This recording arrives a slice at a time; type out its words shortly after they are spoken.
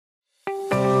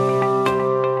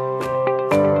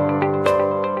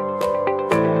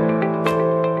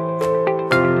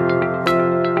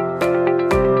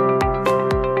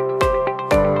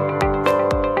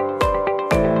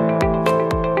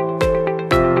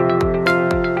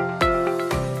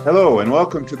Hello and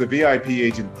welcome to the VIP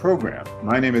Agent Program.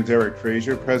 My name is Eric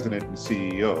Frazier, President and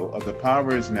CEO of the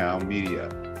Power is Now Media.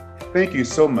 Thank you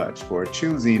so much for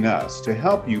choosing us to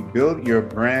help you build your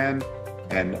brand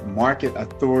and market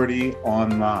authority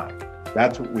online.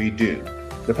 That's what we do.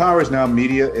 The Power is Now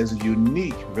Media is a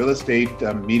unique real estate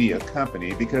media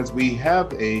company because we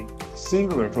have a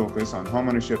singular focus on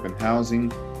homeownership and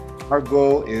housing. Our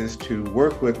goal is to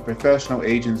work with professional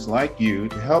agents like you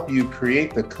to help you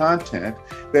create the content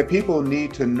that people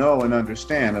need to know and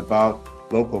understand about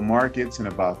local markets and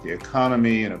about the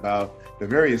economy and about the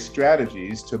various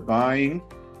strategies to buying,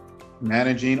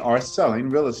 managing, or selling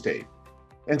real estate.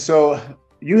 And so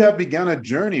you have begun a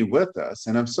journey with us,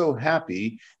 and I'm so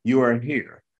happy you are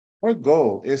here. Our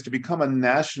goal is to become a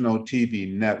national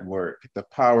TV network. The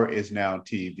Power is Now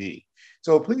TV.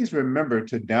 So please remember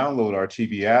to download our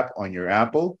TV app on your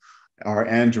Apple or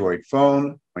Android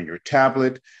phone, on your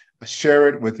tablet, share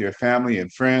it with your family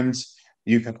and friends.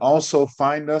 You can also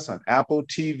find us on Apple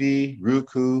TV,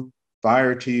 Roku,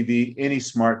 Fire TV, any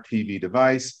smart TV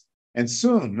device. And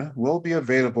soon we'll be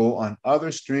available on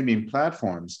other streaming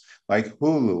platforms like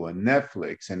Hulu and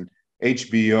Netflix and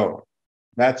HBO.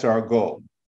 That's our goal.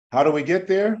 How do we get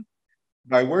there?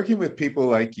 By working with people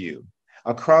like you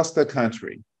across the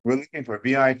country. We're looking for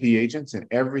VIP agents in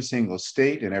every single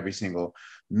state and every single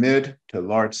mid to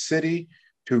large city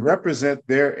to represent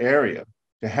their area,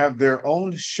 to have their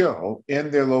own show in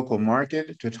their local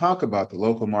market, to talk about the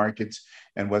local markets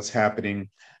and what's happening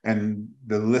and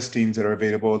the listings that are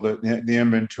available, the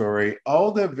inventory,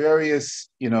 all the various,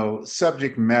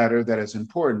 subject matter that is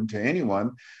important to anyone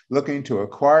looking to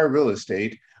acquire real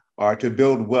estate or to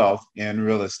build wealth in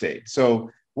real estate.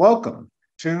 So welcome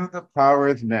to the Power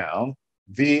is Now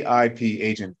VIP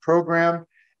Agent Program,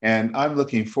 and I'm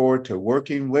looking forward to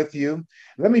working with you.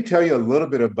 Let me tell you a little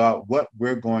bit about what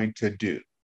we're going to do.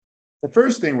 The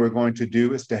first thing we're going to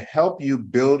do is to help you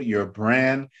build your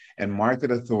brand and market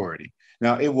authority.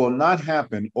 Now, it will not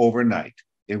happen overnight.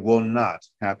 It will not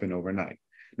happen overnight.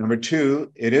 Number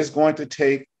two, it is going to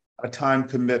take a time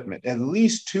commitment, at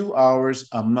least 2 hours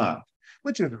a month,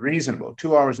 which is reasonable,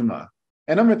 2 hours a month.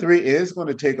 And number three is going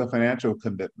to take a financial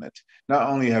commitment. Not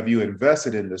only have you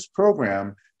invested in this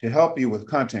program to help you with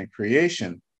content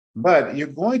creation, but you're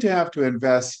going to have to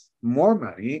invest more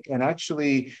money in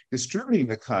actually distributing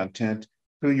the content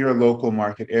to your local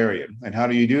market area. And how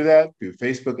do you do that? Through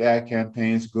Facebook ad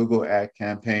campaigns, Google ad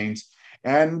campaigns,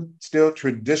 and still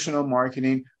traditional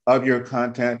marketing of your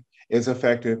content is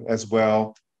effective as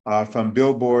well, from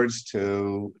billboards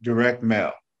to direct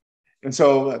mail. And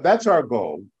so that's our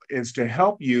goal, is to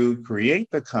help you create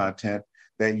the content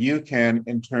that you can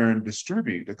in turn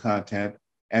distribute the content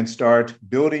and start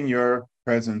building your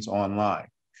presence online.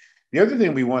 The other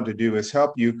thing we want to do is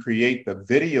help you create the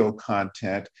video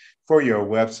content for your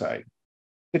website.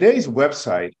 Today's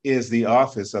website is the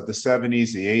office of the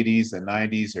 70s, the 80s, the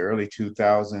 90s, the early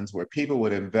 2000s, where people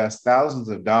would invest thousands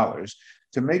of dollars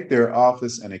to make their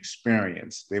office an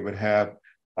experience. They would have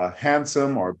a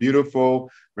handsome or beautiful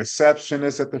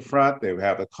receptionist at the front. They would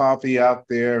have the coffee out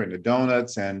there and the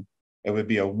donuts, and it would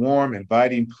be a warm,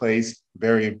 inviting place,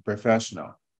 very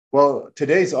professional. Well,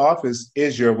 today's office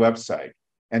is your website.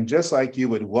 And just like you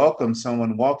would welcome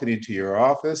someone walking into your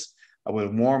office with a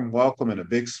warm welcome and a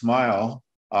big smile,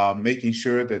 making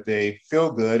sure that they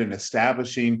feel good and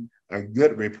establishing a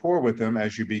good rapport with them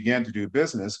as you begin to do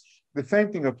business, the same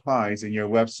thing applies in your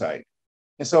website.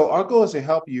 And so our goal is to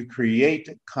help you create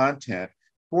content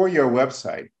for your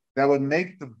website that would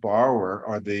make the borrower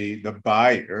or the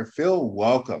buyer feel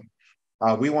welcome.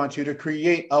 We want you to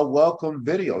create a welcome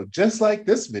video, just like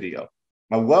this video,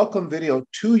 a welcome video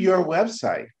to your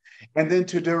website, and then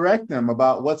to direct them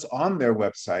about what's on their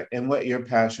website and what your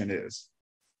passion is.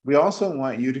 We also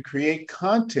want you to create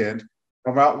content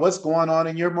about what's going on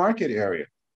in your market area.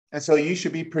 And so you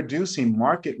should be producing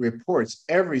market reports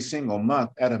every single month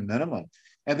at a minimum.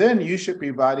 And then you should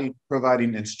be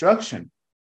providing instruction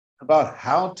about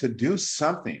how to do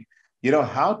something,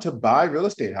 how to buy real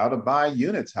estate, how to buy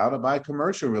units, how to buy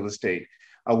commercial real estate,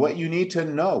 what you need to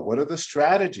know, what are the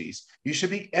strategies. You should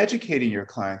be educating your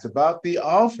clients about the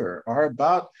offer or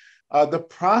about the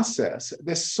process.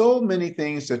 There's so many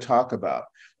things to talk about.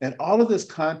 And all of this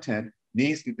content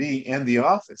needs to be in the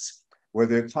office where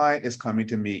the client is coming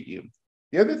to meet you.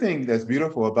 The other thing that's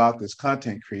beautiful about this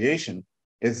content creation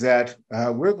is that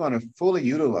we're going to fully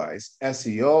utilize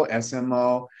SEO,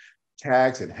 SMO,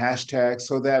 tags and hashtags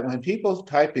so that when people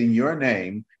type in your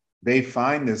name, they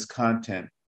find this content.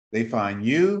 They find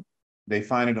you, they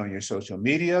find it on your social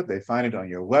media, they find it on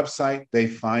your website, they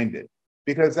find it.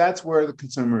 because that's where the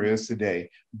consumer is today.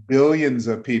 Billions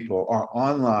of people are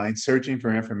online searching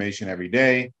for information every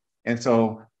day. And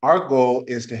so our goal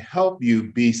is to help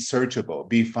you be searchable,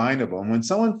 be findable. And when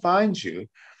someone finds you,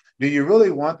 do you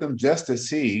really want them just to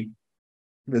see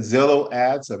the Zillow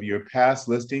ads of your past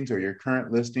listings or your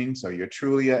current listings or your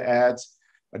Trulia ads?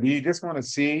 Or do you just want to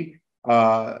see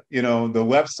the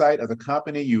website of the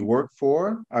company you work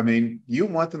for? I mean, you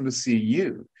want them to see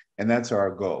you, and that's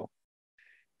our goal.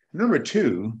 Number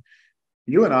two,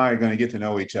 you and I are going to get to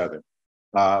know each other.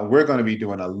 We're going to be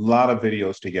doing a lot of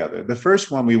videos together. The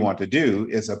first one we want to do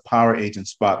is a Power Agent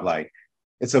Spotlight.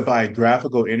 It's a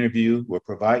biographical interview. We'll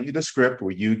provide you the script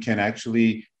where you can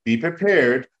actually be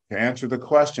prepared to answer the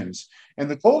questions. And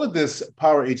the goal of this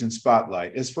Power Agent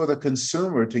Spotlight is for the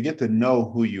consumer to get to know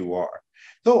who you are.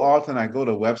 So often I go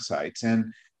to websites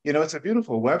and, it's a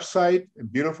beautiful website,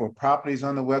 beautiful properties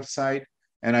on the website.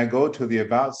 And I go to the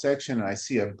About section and I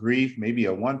see a brief, maybe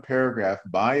a one paragraph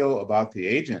bio about the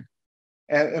agent.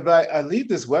 And but I leave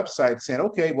this website saying,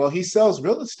 okay, well, he sells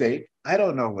real estate. I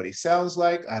don't know what he sounds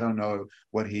like. I don't know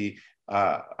what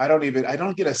I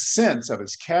don't get a sense of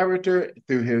his character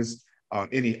through his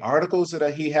any articles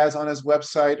that he has on his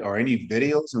website or any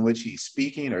videos in which he's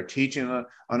speaking or teaching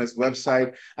on his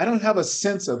website. I don't have a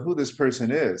sense of who this person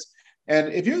is.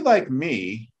 And if you're like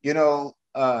me, you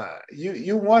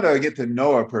want to get to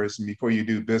know a person before you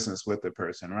do business with the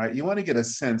person, right? You want to get a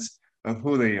sense of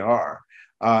who they are.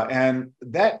 And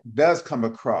that does come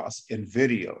across in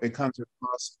video. It comes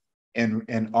across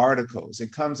in articles.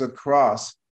 It comes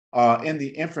across in the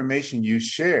information you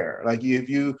share. Like if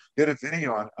you did a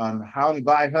video on how to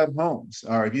buy HUD homes,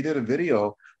 or if you did a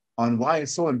video on why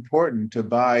it's so important to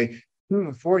buy 2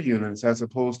 to 4 units as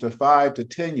opposed to 5 to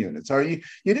 10 units, or you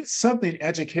did something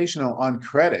educational on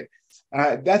credit,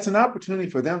 that's an opportunity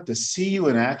for them to see you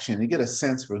in action and get a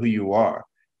sense for who you are.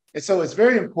 And so it's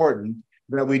very important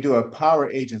that we do a Power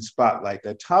Agent Spotlight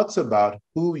that talks about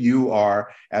who you are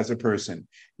as a person,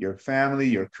 your family,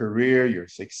 your career, your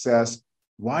success,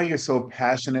 why you're so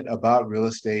passionate about real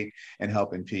estate and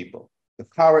helping people. The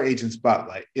Power Agent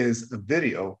Spotlight is a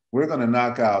video we're going to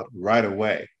knock out right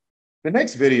away. The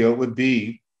next video would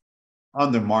be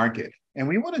on the market. And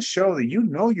we want to show that you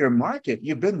know your market.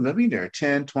 You've been living there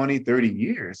 10, 20, 30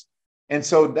 years. And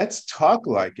so let's talk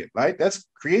like it, right? Let's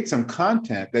create some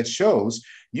content that shows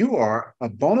you are a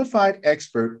bona fide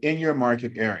expert in your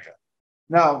market area.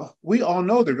 Now, we all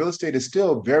know that real estate is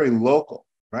still very local,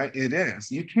 right? It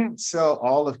is. You can't sell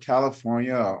all of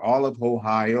California or all of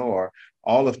Ohio or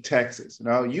all of Texas.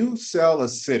 Now, you sell a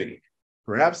city,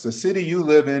 perhaps the city you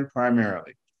live in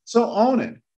primarily. So own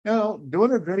it.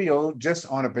 Doing a video just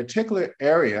on a particular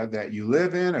area that you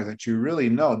live in or that you really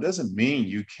know doesn't mean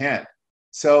you can't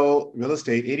sell real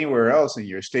estate anywhere else in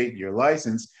your state, your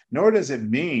license, nor does it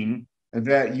mean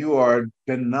that you are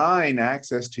denying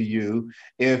access to you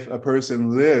if a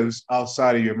person lives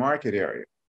outside of your market area.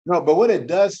 No, but what it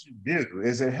does do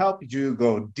is it helps you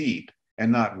go deep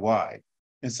and not wide.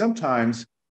 And sometimes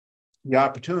the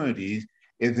opportunities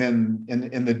is in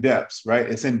the depths, right?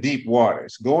 It's in deep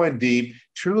waters, going deep,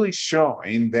 truly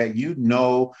showing that you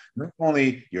know not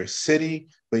only your city,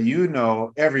 but you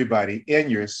know everybody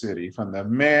in your city, from the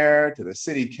mayor to the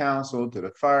city council, to the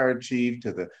fire chief,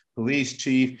 to the police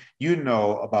chief. You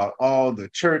know about all the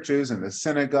churches and the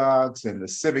synagogues and the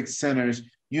civic centers.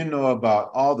 You know about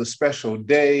all the special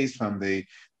days from the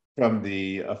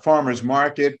farmers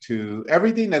market to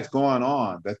everything that's going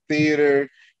on, the theater.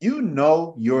 You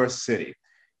know your city.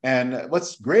 And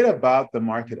what's great about the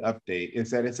market update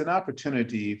is that it's an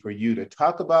opportunity for you to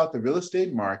talk about the real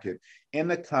estate market in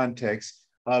the context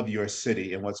of your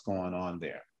city and what's going on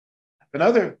there.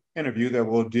 Another interview that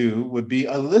we'll do would be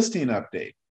a listing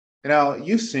update. Now,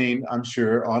 you've seen, I'm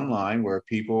sure, online where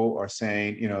people are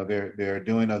saying, they're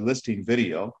doing a listing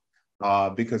video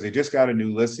because they just got a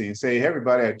new listing. Say, hey,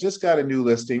 everybody, I just got a new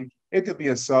listing. It could be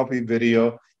a selfie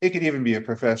video. It could even be a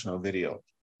professional video.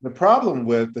 The problem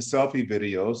with the selfie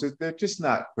videos is they're just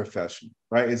not professional,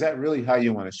 right? Is that really how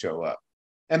you want to show up?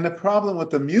 And the problem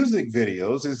with the music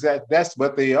videos is that that's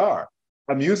what they are,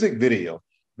 a music video.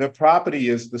 The property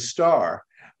is the star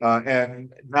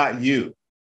and not you.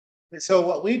 And so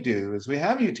what we do is we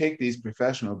have you take these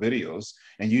professional videos,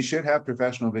 and you should have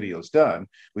professional videos done.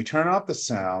 We turn off the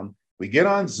sound, we get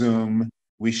on Zoom,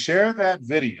 we share that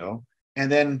video, and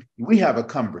then we have a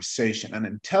conversation, an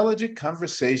intelligent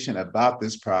conversation about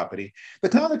this property, the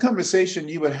kind of conversation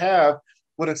you would have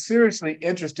with a seriously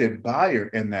interested buyer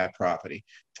in that property,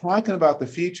 talking about the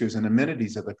features and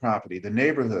amenities of the property, the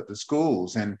neighborhood, the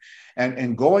schools,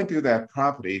 and going through that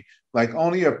property like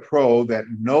only a pro that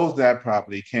knows that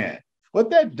property can. What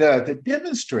that does, it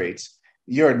demonstrates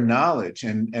your knowledge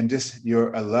and just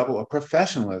your a level of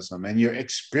professionalism and your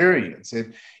experience.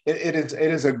 It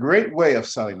is a great way of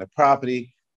selling the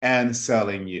property and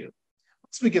selling you.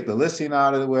 Once we get the listing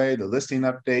out of the way, the listing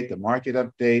update, the market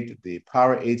update, the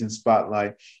power agent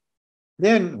spotlight,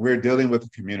 then we're dealing with the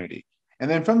community. And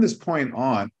then from this point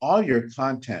on, all your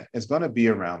content is going to be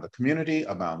around the community,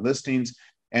 about listings,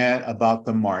 and about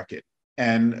the market.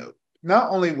 And not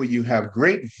only will you have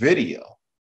great video,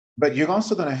 but you're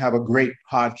also going to have a great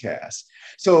podcast.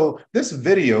 So this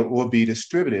video will be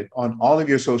distributed on all of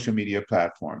your social media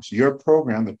platforms. Your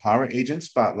program, the Power Agent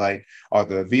Spotlight or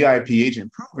the VIP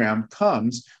Agent Program,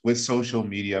 comes with social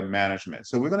media management.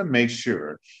 So we're going to make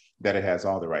sure that it has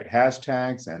all the right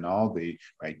hashtags and all the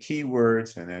right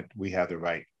keywords, and that we have the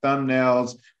right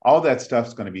thumbnails. All that stuff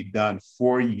is going to be done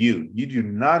for you. You do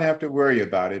not have to worry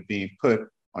about it being put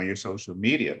on your social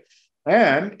media.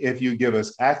 And if you give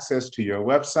us access to your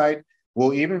website,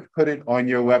 we'll even put it on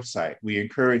your website. We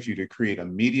encourage you to create a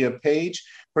media page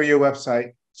for your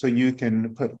website so you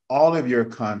can put all of your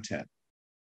content.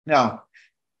 Now,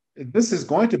 this is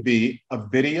going to be a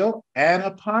video and a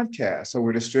podcast. So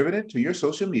we're distributing it to your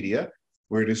social media.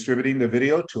 We're distributing the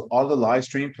video to all the live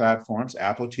stream platforms,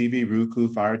 Apple TV,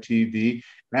 Roku, Fire TV,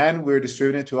 and we're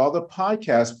distributing it to all the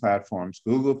podcast platforms,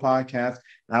 Google Podcasts,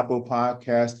 Apple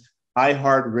Podcasts,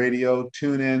 iHeartRadio,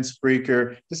 TuneIn,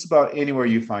 Spreaker, just about anywhere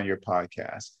you find your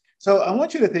podcast. So I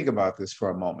want you to think about this for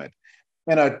a moment.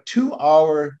 In a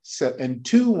 2-hour set, in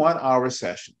 2 1-hour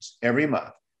sessions every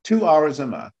month, 2 hours a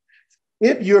month,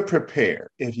 if you're prepared,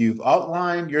 if you've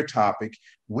outlined your topic,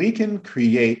 we can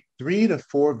create 3 to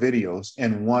 4 videos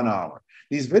in 1 hour.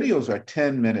 These videos are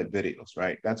 10-minute videos,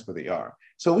 right? That's what they are.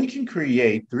 So we can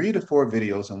create 3 to 4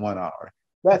 videos in 1 hour.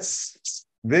 That's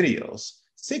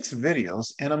 6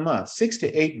 videos in a month, 6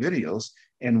 to 8 videos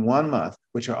in 1 month,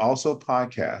 which are also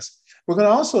podcasts. We're going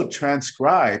to also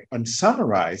transcribe and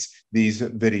summarize these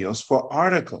videos for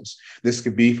articles. This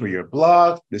could be for your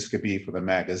blog. This could be for the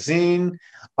magazine.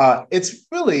 It's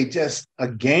really just a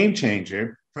game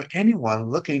changer for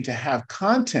anyone looking to have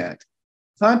content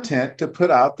to put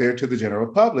out there to the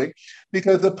general public,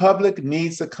 because the public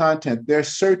needs the content. They're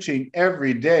searching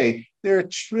every day. There are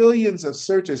trillions of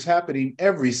searches happening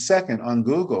every second on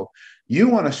Google. You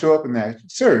want to show up in that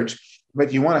search,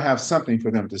 but you want to have something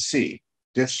for them to see.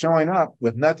 Just showing up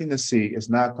with nothing to see is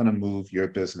not going to move your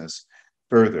business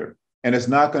further. And it's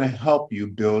not going to help you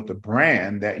build the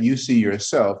brand that you see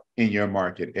yourself in your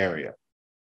market area.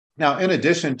 Now, in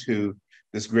addition to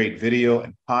this great video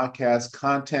and podcast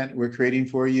content we're creating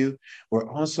for you, we're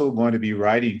also going to be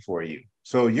writing for you.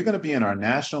 So you're going to be in our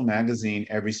national magazine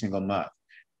every single month.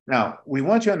 Now, we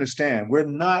want you to understand, we're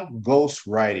not ghost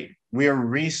writing. We are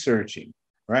researching,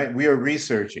 right? We are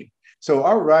researching. So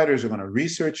our writers are going to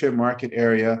research your market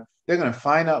area. They're going to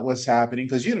find out what's happening,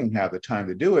 because you don't have the time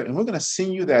to do it. And we're going to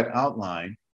send you that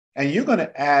outline, and you're going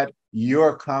to add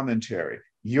your commentary,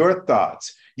 your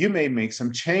thoughts. You may make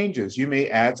some changes. You may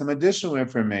add some additional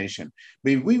information.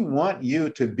 But we want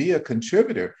you to be a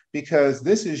contributor, because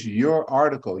this is your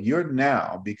article. You're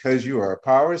now, because you are a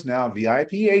Powers Now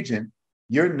VIP agent,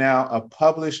 you're now a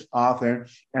published author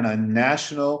in a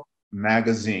national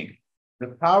magazine. The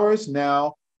Powers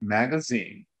Now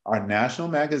magazine, our national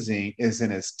magazine, is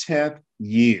in its 10th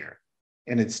year.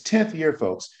 In its 10th year,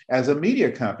 folks, as a media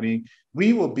company,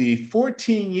 we will be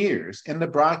 14 years in the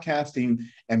broadcasting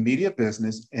and media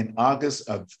business in August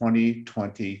of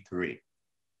 2023.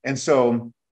 And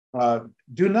so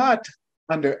do not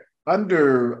I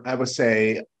would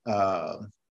say,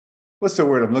 what's the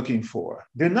word I'm looking for?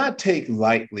 Do not take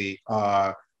lightly,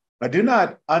 do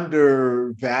not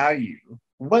undervalue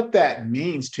what that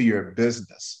means to your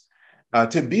business.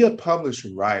 To be a published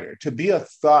writer, to be a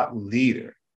thought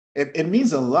leader, it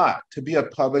means a lot to be a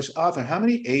published author. How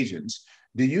many agents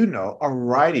do you know are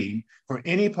writing for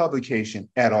any publication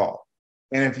at all?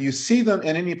 And if you see them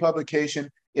in any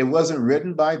publication, it wasn't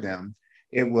written by them.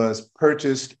 It was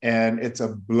purchased, and it's a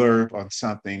blurb on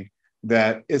something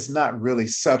that is not really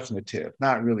substantive,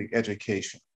 not really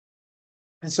educational.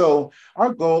 And so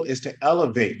our goal is to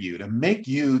elevate you, to make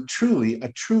you truly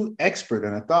a true expert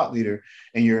and a thought leader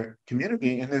in your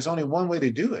community. And there's only one way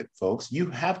to do it, folks. You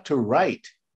have to write.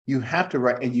 You have to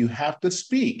write, and you have to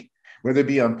speak, whether it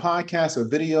be on podcasts or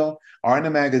video or in the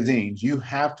magazines. You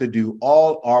have to do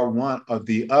all or one of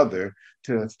the other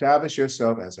to establish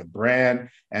yourself as a brand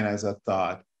and as a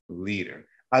thought leader.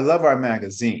 I love our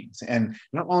magazines. And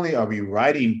not only are we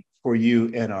writing for you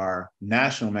in our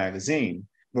national magazine,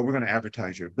 but we're going to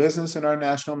advertise your business in our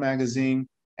national magazine,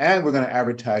 and we're going to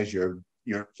advertise your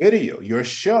video, your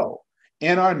show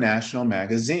in our national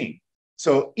magazine.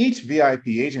 So each VIP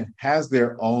agent has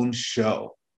their own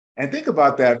show. And think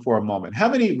about that for a moment. How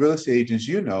many real estate agents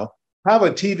you know have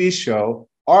a TV show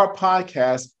or a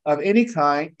podcast of any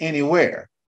kind anywhere?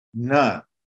 None.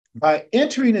 By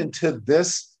entering into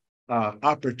this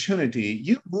opportunity,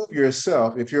 you move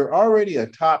yourself. If you're already a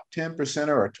top 10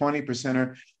 percenter or 20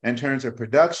 percenter in terms of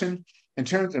production, in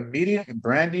terms of media and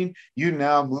branding, you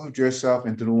now moved yourself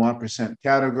into the 1%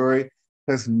 category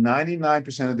because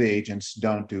 99% of the agents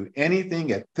don't do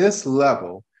anything at this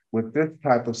level with this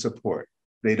type of support.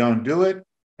 They don't do it.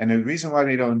 And the reason why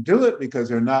they don't do it because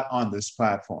they're not on this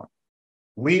platform.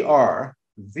 We are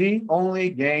the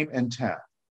only game in town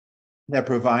that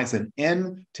provides an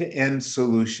end-to-end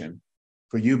solution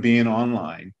for you being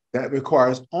online that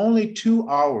requires only 2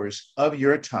 hours of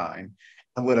your time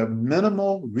and with a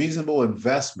minimal, reasonable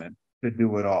investment to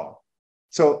do it all.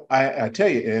 So I tell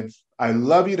you, if I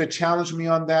love you to challenge me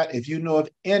on that. If you know of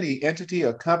any entity,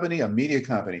 a company, a media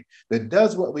company that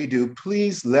does what we do,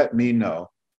 please let me know.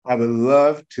 I would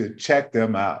love to check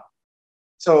them out.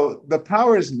 So the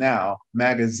Powers Now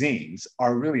magazines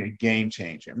are really a game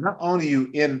changer. Not only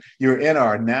you're in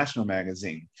our national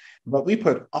magazine, but we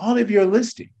put all of your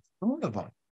listings, all of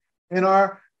them, in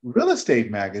our real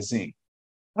estate magazine.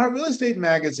 Our real estate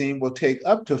magazine will take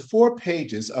up to 4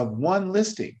 pages of one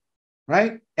listing,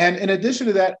 right? And in addition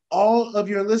to that, all of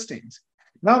your listings.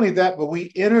 Not only that, but we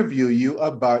interview you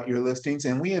about your listings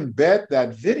and we embed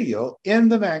that video in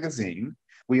the magazine.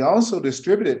 We also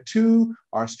distribute it to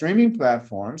our streaming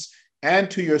platforms and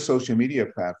to your social media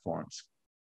platforms.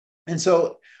 And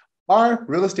so our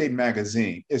real estate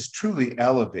magazine is truly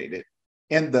elevated.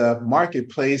 In the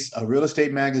marketplace of real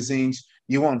estate magazines,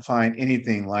 you won't find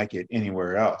anything like it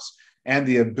anywhere else. And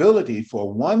the ability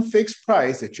for one fixed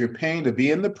price that you're paying to be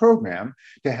in the program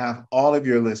to have all of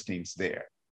your listings there.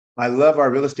 I love our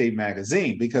real estate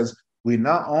magazine because we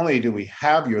not only do we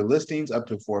have your listings up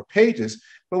to 4 pages,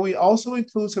 but we also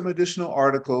include some additional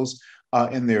articles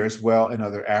in there as well and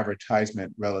other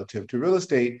advertisement relative to real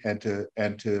estate and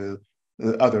to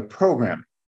the other programming.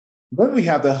 Then we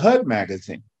have the HUD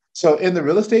magazine. So in the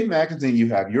real estate magazine, you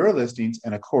have your listings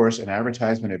and of course, an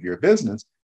advertisement of your business.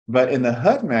 But in the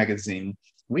HUD magazine,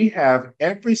 we have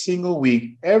every single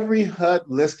week, every HUD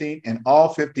listing in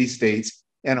all 50 states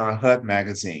in our HUD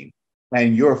magazine.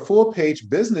 And your full page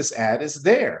business ad is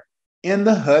there in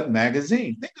the HUD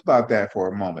magazine. Think about that for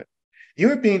a moment.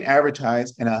 You're being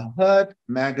advertised in a HUD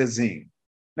magazine.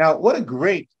 Now, what a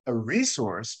great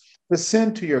resource to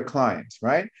send to your clients,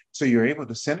 right? So you're able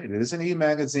to send it. It is an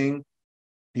e-magazine.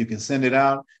 You can send it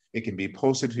out. It can be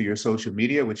posted to your social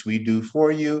media, which we do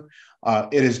for you.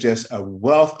 It is just a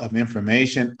wealth of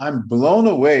information. I'm blown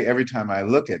away every time I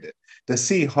look at it to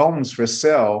see homes for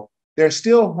sale. There's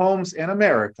still homes in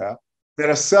America that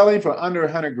are selling for under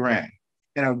 100 grand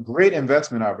and are great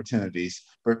investment opportunities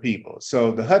for people.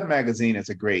 So the HUD magazine is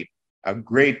a great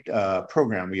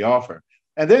program we offer.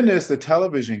 And then there's the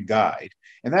television guide.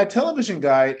 And that television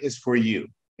guide is for you.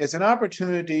 It's an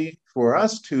opportunity for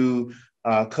us to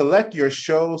collect your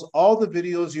shows, all the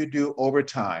videos you do over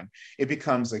time. It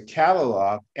becomes a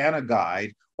catalog and a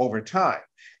guide over time.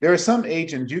 There are some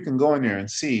agents you can go in there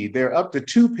and see, they're up to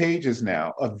 2 pages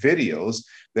now of videos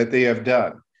that they have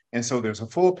done. And so there's a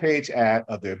full page ad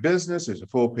of their business, there's a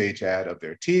full page ad of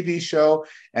their TV show,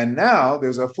 and now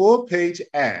there's a full page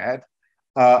ad,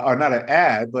 or not an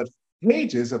ad, but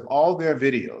pages of all their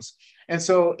videos. And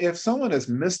so if someone has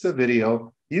missed a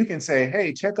video, you can say,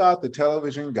 hey, check out the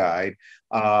television guide.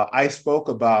 I spoke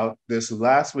about this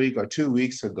last week or 2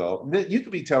 weeks ago. You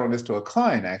could be telling this to a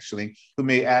client, actually, who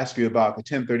may ask you about the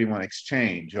 1031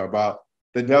 exchange or about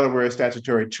the Delaware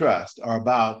Statutory Trust or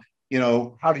about,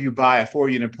 how do you buy a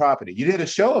 4-unit property? You did a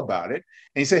show about it.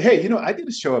 And you say, hey, I did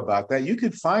a show about that. You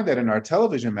can find that in our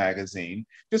television magazine.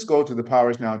 Just go to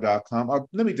thepowersnow.com or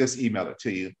let me just email it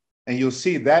to you. And you'll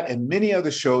see that and many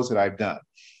other shows that I've done.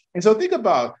 And so think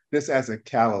about this as a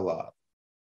catalog.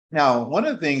 Now, one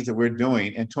of the things that we're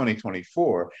doing in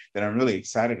 2024 that I'm really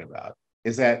excited about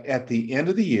is that at the end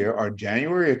of the year, or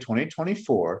January of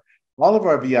 2024, all of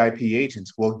our VIP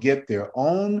agents will get their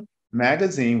own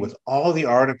magazine with all the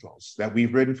articles that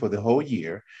we've written for the whole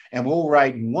year. And we'll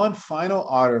write one final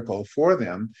article for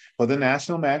them for the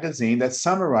national magazine that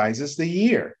summarizes the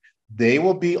year. They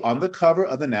will be on the cover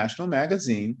of the national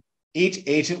magazine. Each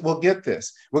agent will get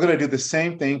this. We're going to do the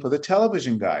same thing for the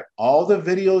television guide. All the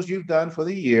videos you've done for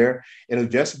the year, it'll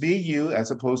just be you as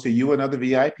opposed to you and other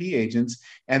VIP agents.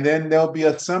 And then there'll be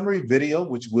a summary video,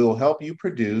 which will help you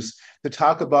produce to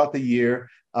talk about the year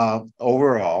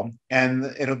overall. And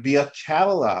it'll be a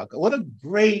catalog. What a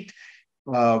great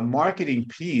marketing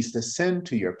piece to send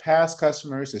to your past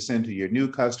customers, to send to your new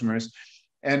customers.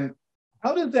 And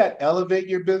how does that elevate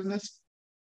your business?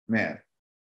 Man,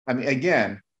 I mean,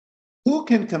 again, who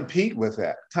can compete with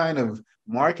that kind of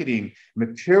marketing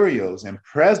materials and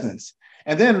presence?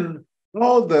 And then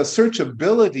all the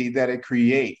searchability that it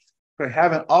creates for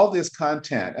having all this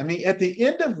content. I mean, at the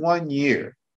end of 1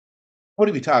 year, what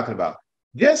are we talking about?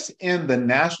 Just in the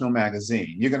national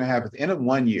magazine, you're going to have at the end of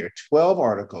 1 year, 12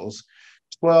 articles,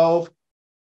 12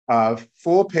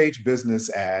 full-page business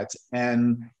ads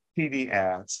and TV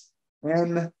ads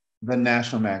in the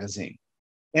national magazine.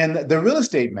 And the real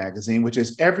estate magazine, which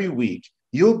is every week,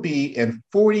 you'll be in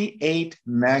 48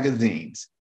 magazines.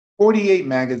 48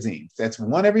 magazines. That's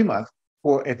one every month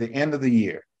for at the end of the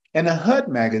year. And the HUD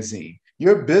magazine,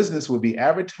 your business will be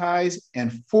advertised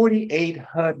in 48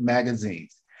 HUD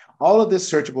magazines. All of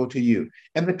this searchable to you.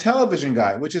 And the television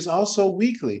guide, which is also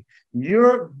weekly,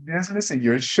 your business and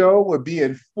your show will be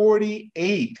in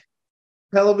 48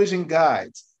 television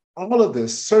guides. All of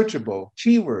this searchable,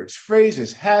 keywords,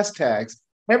 phrases, hashtags,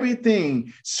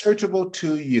 everything searchable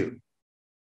to you.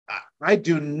 I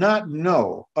do not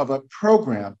know of a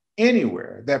program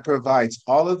anywhere that provides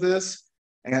all of this.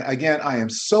 And again, I am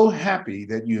so happy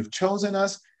that you've chosen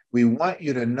us. We want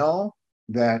you to know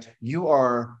that you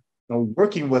are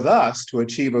working with us to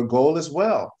achieve a goal as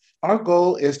well. Our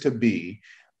goal is to be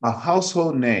a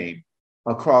household name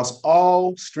across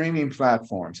all streaming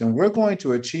platforms. And we're going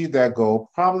to achieve that goal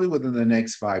probably within the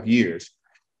next 5 years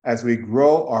as we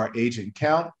grow our agent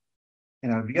count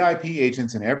and our VIP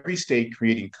agents in every state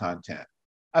creating content.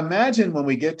 Imagine when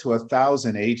we get to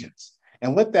 1,000 agents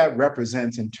and what that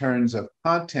represents in terms of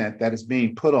content that is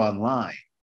being put online,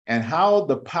 and how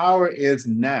the power is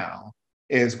now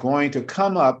is going to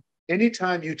come up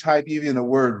anytime you type even the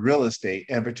word real estate,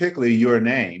 and particularly your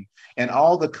name and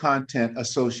all the content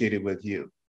associated with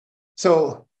you.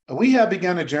 So we have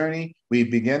begun a journey. We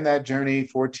began that journey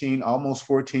almost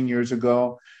 14 years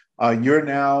ago. You're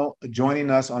now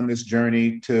joining us on this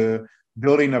journey to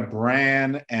building a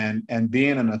brand and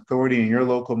being an authority in your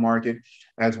local market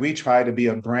as we try to be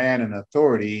a brand and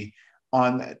authority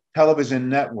on television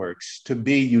networks, to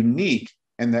be unique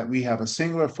in that we have a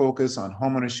singular focus on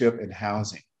homeownership and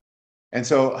housing. And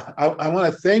so I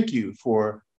want to thank you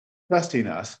for trusting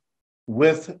us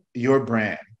with your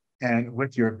brand and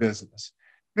with your business.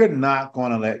 We're not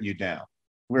going to let you down.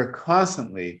 We're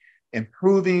constantly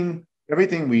improving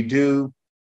everything we do,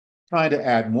 trying to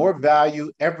add more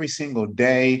value every single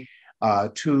day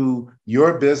to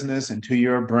your business and to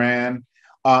your brand.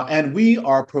 And we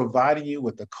are providing you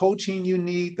with the coaching you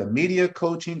need, the media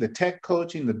coaching, the tech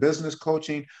coaching, the business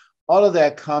coaching. All of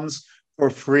that comes for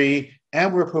free.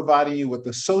 And we're providing you with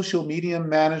the social media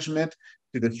management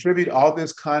to distribute all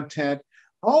this content.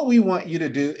 All we want you to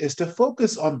do is to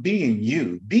focus on being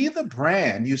you. Be the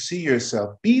brand you see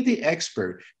yourself. Be the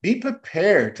expert. Be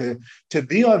prepared to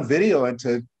be on video and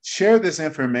to share this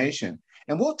information.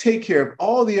 And we'll take care of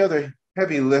all the other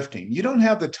heavy lifting. You don't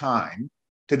have the time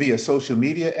to be a social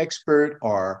media expert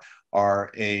or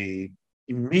a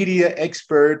media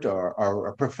expert or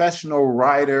a professional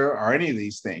writer or any of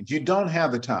these things. You don't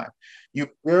have the time. You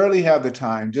barely have the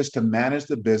time just to manage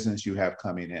the business you have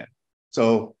coming in.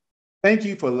 So thank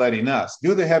you for letting us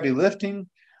do the heavy lifting,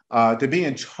 to be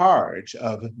in charge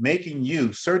of making you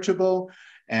searchable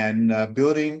and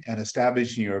building and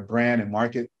establishing your brand and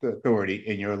market authority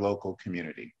in your local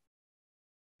community.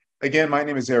 Again, my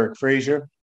name is Eric Frazier,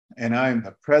 and I'm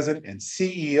the president and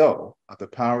CEO of The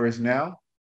Power Is Now.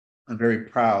 I'm very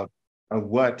proud of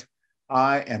what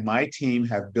I and my team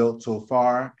have built so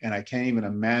far, and I can't even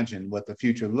imagine what the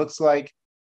future looks like.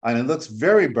 And it looks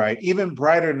very bright, even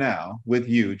brighter now with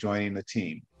you joining the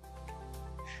team.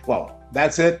 Well,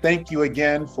 that's it. Thank you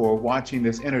again for watching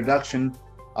this introduction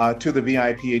to the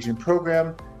VIP Agent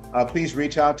Program. Please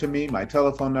reach out to me. My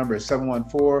telephone number is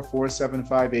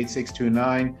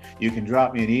 714-475-8629. You can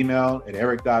drop me an email at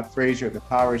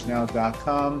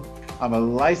eric.frazier@thepowerisnow.com. I'm a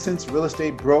licensed real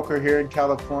estate broker here in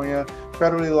California,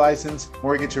 federally licensed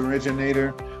mortgage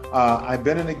originator. I've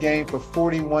been in the game for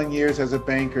 41 years as a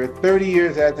banker, 30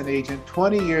 years as an agent,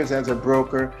 20 years as a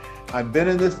broker. I've been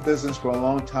in this business for a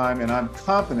long time, and I'm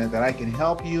confident that I can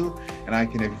help you and I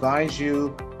can advise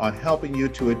you on helping you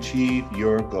to achieve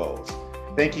your goals.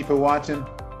 Thank you for watching.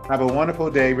 Have a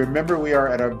wonderful day. Remember, we are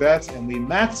at our best and we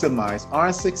maximize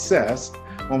our success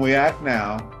when we act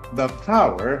now. The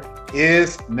power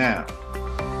is now.